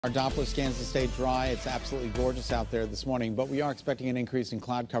Our Doppler scans to stay dry. It's absolutely gorgeous out there this morning, but we are expecting an increase in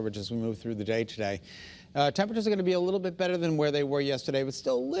cloud coverage as we move through the day today. Temperatures are going to be a little bit better than where they were yesterday, but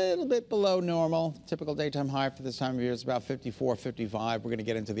still a little bit below normal. Typical daytime high for this time of year is about 54, 55. We're going to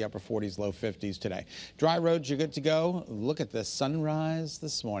get into the upper 40s, low 50s today. Dry roads, you're good to go. Look at the sunrise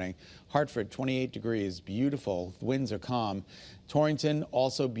this morning. Hartford, 28 degrees, beautiful. Winds are calm. Torrington,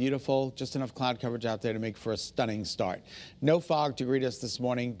 also beautiful. Just enough cloud coverage out there to make for a stunning start. No fog to greet us this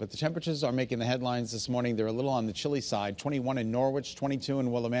morning, but the temperatures are making the headlines this morning. They're a little on the chilly side. 21 in Norwich, 22 in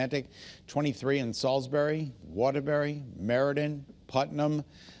Willimantic, 23 in Salisbury, Waterbury, Meriden, Putnam.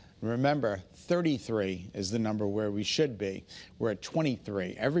 Remember, 33 is the number where we should be. We're at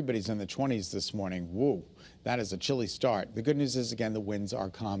 23. Everybody's in the 20s this morning. Woo. That is a chilly start. The good news is, again, the winds are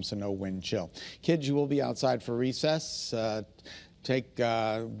calm, so no wind chill. Kids, you will be outside for recess. Take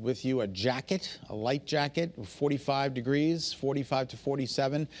with you a jacket, a light jacket, 45 degrees, 45 to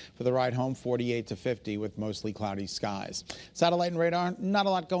 47 for the ride home, 48 to 50 with mostly cloudy skies. Satellite and radar, not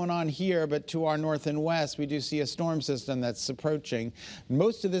a lot going on here, but to our north and west, we do see a storm system that's approaching.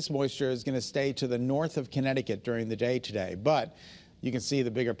 Most of this moisture is going to stay to the north of Connecticut during the day today, but you can see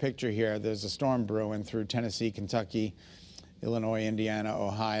the bigger picture here. There's a storm brewing through Tennessee, Kentucky, Illinois, Indiana,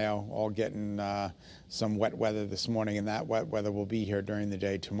 Ohio, all getting some wet weather this morning, and that wet weather will be here during the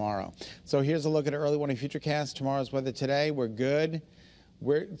day tomorrow. So here's a look at early morning futurecast. Tomorrow's weather today, we're good.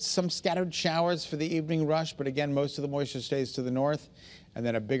 Some scattered showers for the evening rush, but again, most of the moisture stays to the north, and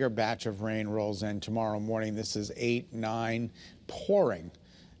then a bigger batch of rain rolls in tomorrow morning. This is 8, 9, pouring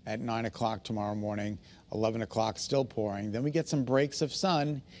at 9 o'clock tomorrow morning. 11 o'clock still pouring. Then we get some breaks of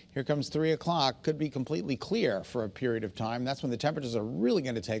sun. Here comes 3 o'clock. Could be completely clear for a period of time. That's when the temperatures are really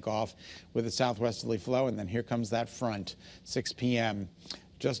going to take off with the southwesterly flow. And then here comes that front, 6 p.m.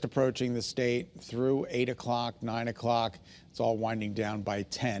 Just approaching the state through 8 o'clock, 9 o'clock. It's all winding down by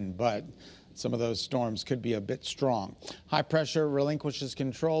 10, but some of those storms could be a bit strong. High pressure relinquishes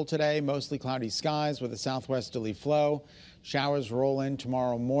control today. Mostly cloudy skies with a southwesterly flow. Showers roll in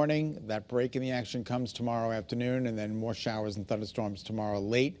tomorrow morning. That break in the action comes tomorrow afternoon, and then more showers and thunderstorms tomorrow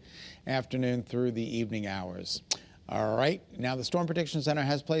late afternoon through the evening hours. All right, now the Storm Prediction Center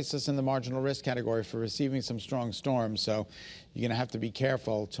has placed us in the marginal risk category for receiving some strong storms, so you're going to have to be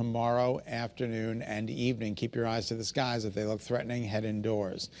careful tomorrow afternoon and evening. Keep your eyes to the skies. If they look threatening, head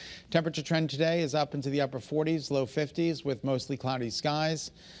indoors. Temperature trend today is up into the upper 40s, low 50s with mostly cloudy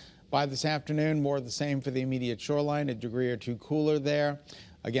skies. By this afternoon, more of the same for the immediate shoreline, a degree or two cooler there.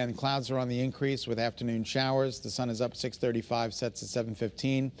 Again, clouds are on the increase with afternoon showers. The sun is up 6:35, sets at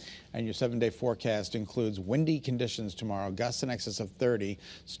 7:15, and your 7-day forecast includes windy conditions tomorrow, gusts in excess of 30.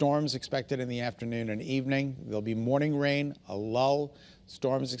 Storms expected in the afternoon and evening. There'll be morning rain, a lull.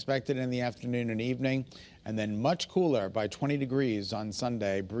 Storms expected in the afternoon and evening, and then much cooler by 20 degrees on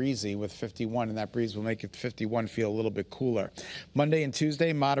Sunday, breezy with 51, and that breeze will make it 51 feel a little bit cooler. Monday and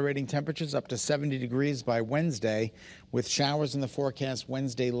Tuesday, moderating temperatures up to 70 degrees by Wednesday, with showers in the forecast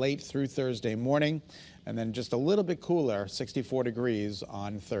Wednesday late through Thursday morning, and then just a little bit cooler, 64 degrees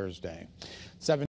on Thursday.